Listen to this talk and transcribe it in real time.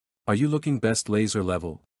Are you looking best laser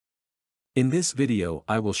level? In this video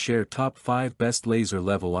I will share top 5 best laser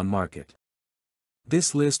level on market.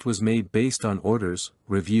 This list was made based on orders,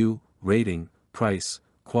 review, rating, price,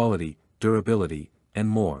 quality, durability, and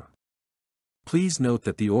more. Please note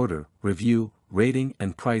that the order, review, rating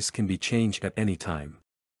and price can be changed at any time.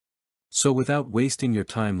 So without wasting your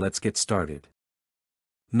time, let's get started.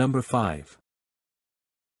 Number 5.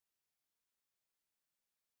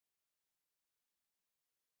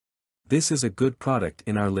 This is a good product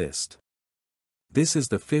in our list. This is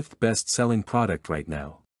the 5th best-selling product right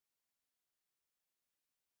now.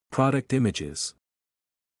 Product images.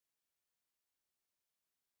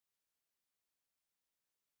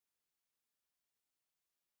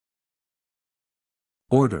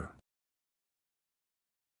 Order.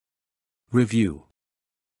 Review.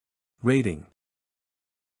 Rating.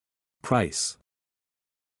 Price.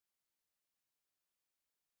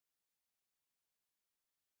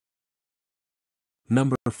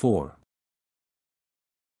 Number 4.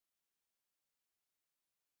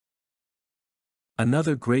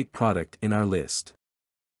 Another great product in our list.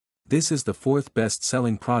 This is the 4th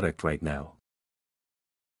best-selling product right now.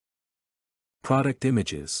 Product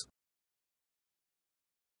images.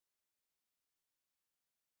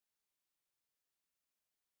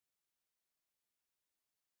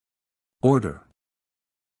 Order.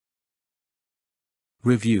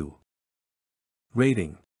 Review.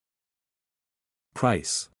 Rating.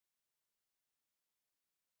 Price.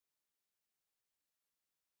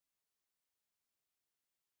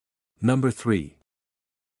 Number 3.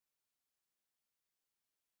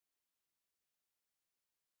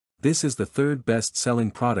 This is the 3rd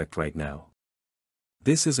best-selling product right now.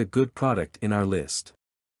 This is a good product in our list.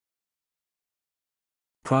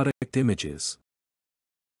 Product images.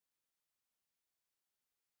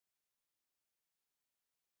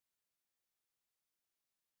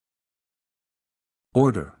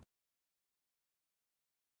 Order.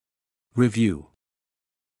 Review.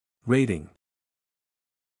 Rating.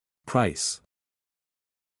 Price.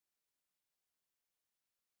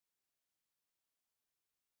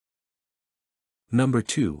 Number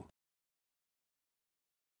 2.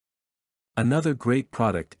 Another great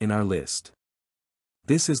product in our list.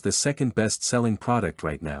 This is the 2nd best-selling product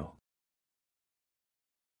right now.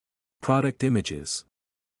 Product images.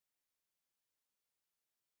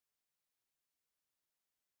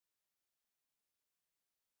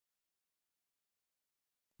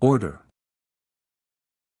 Order.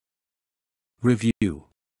 Review.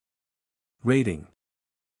 Rating.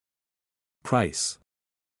 Price.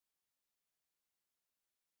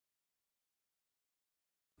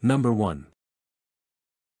 Number 1.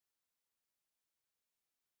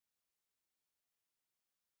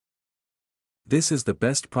 This is the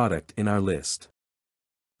best product in our list.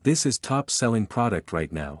 This is top-selling product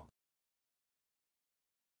right now.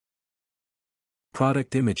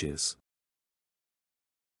 Product images.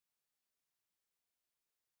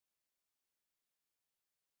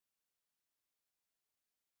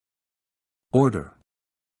 Order.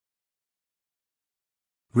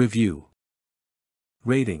 Review.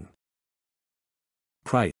 Rating.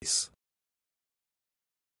 Price.